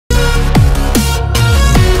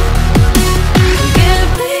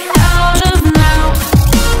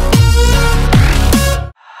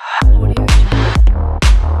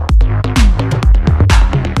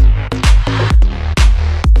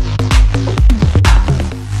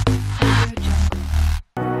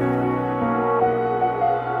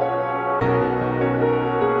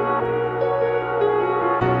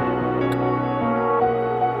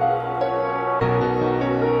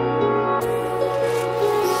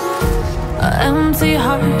Empty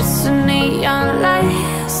hearts and neon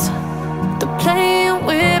lights, they're playing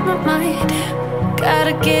with my mind.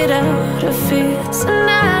 Gotta get out of here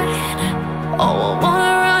tonight. Oh, I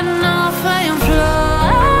wanna run off and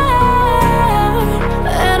fly,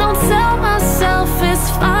 and I'll tell myself it's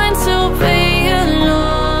fine to be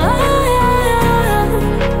alone,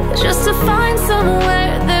 just to find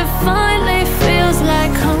somewhere that finally feels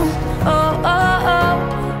like home. Oh, oh, oh.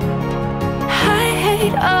 I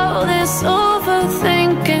hate all this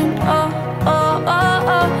overthinking. Oh, oh,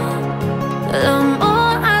 oh, oh. The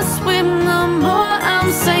more I swim, the more I'm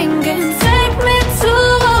sinking. Take me to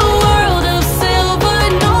a world of silver.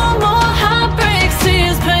 No more heartbreaks,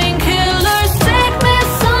 tears, painkillers. Take me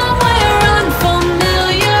somewhere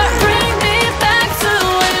unfamiliar. Bring me back to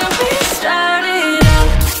where we started out.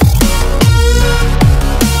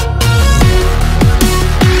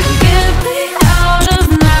 Get me out of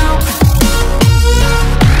now,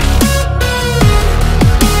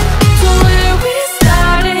 to where we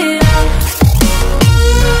started out.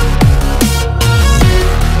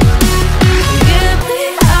 Get me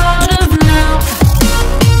out of now,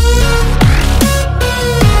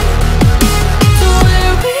 to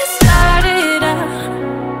where we started out.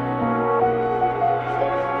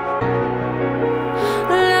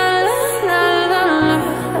 La la la la la,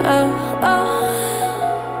 oh, oh.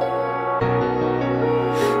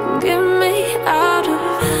 Get me out of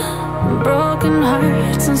broken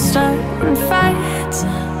hearts and starting fights,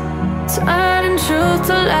 turning truth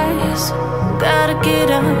to lies. Gotta get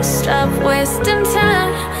up, stop wasting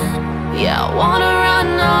time. Yeah, I wanna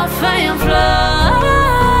run off and fly,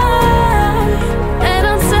 and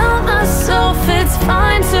I'll tell myself it's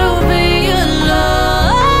fine to be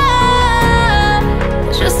alone,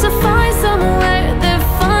 just to find somewhere that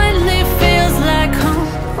finally feels like home.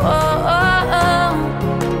 Oh, oh, oh.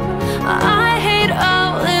 I hate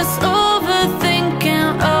all this overthinking.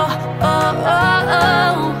 Oh, oh, oh,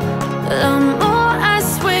 oh. The more I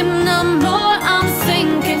swim, the more I'm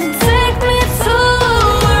sinking. Take me to a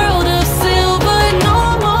world of silver. No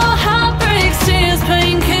more heartbreaks, tears,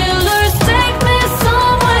 painkillers. Take me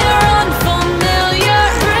somewhere unfamiliar.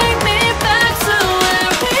 Bring me back to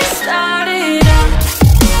where we started out.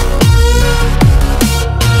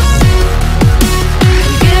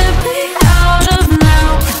 Get me out of now,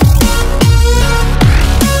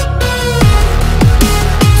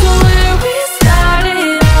 to where we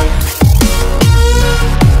started out.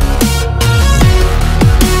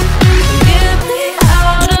 Get me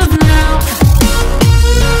out of now,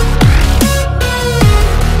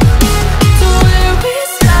 to where we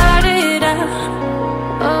started out.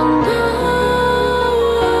 Oh no,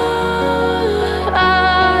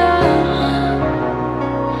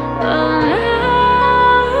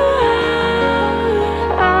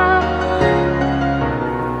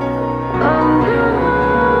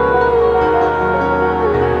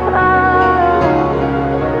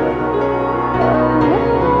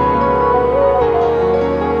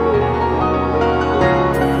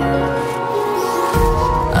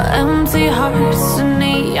 empty hearts and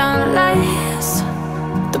neon lights,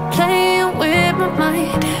 they're playing with my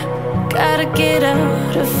mind. Gotta get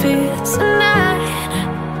out of here tonight.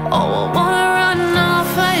 Oh, I wanna run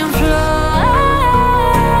off and fly,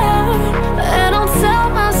 and I'll tell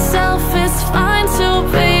myself it's fine to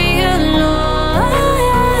be alone,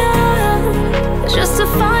 just to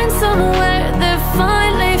find somewhere that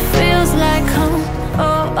finally feels like home.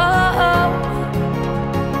 Oh, oh, oh.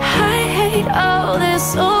 I hate all this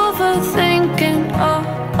overthinking. Oh,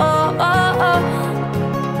 oh, oh, oh.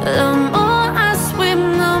 The more I swim,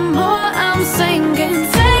 the more I'm sinking.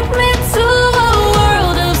 Take me to a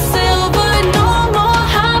world of silver. No more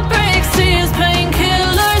heartbreaks, tears,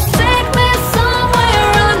 painkillers. Take me somewhere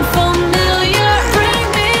unfamiliar. Bring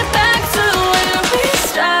me back to where we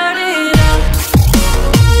started out.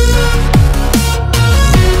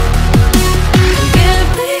 Get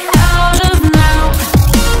me out of now,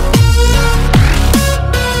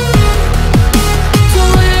 to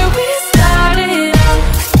where we started out.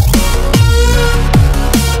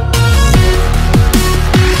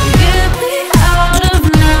 Get me out of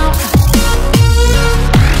now,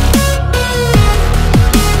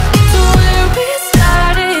 to where we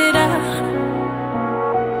started out.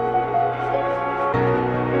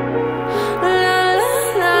 La la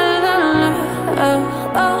la la la, oh,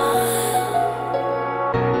 oh.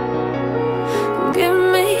 Get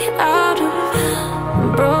me out of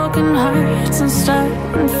broken hearts and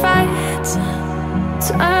starting fights,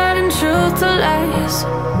 turning truth to lies.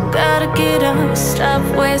 Gotta get up, stop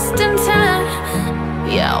wasting time.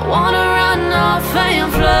 Yeah, I wanna run off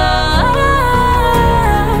and fly,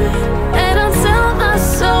 and I'll tell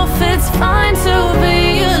myself it's fine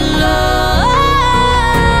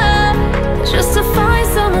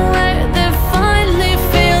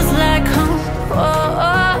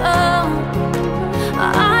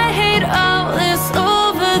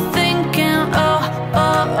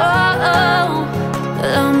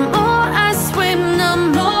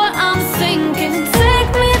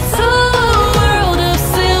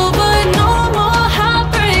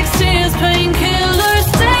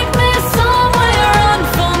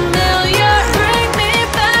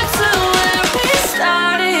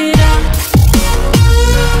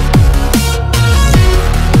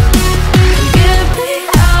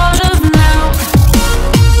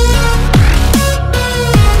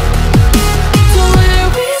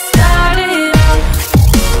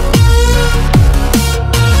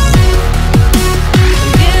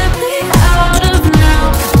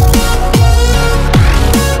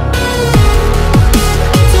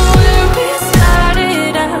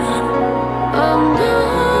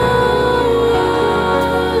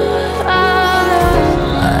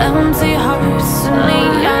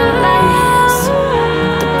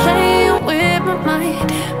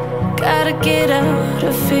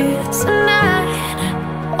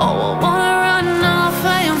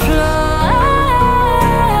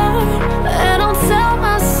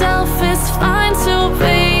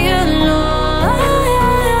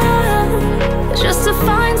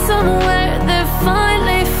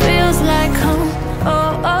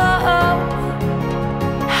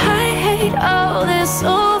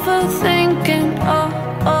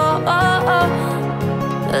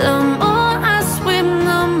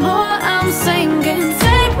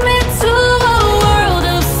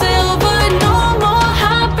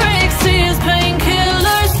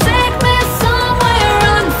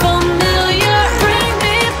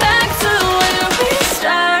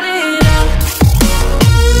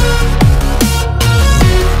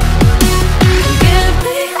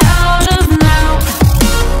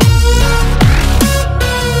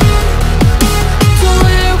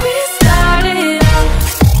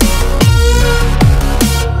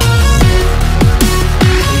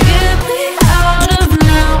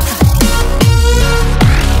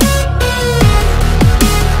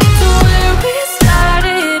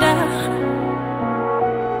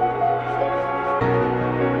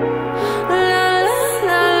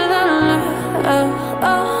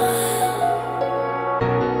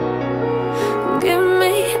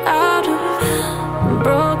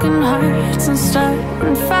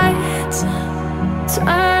starting fights,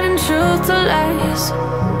 turning truth to lies.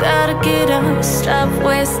 Gotta get up, stop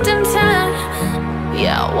wasting time.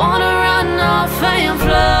 Yeah, I wanna run off and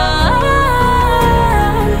fly.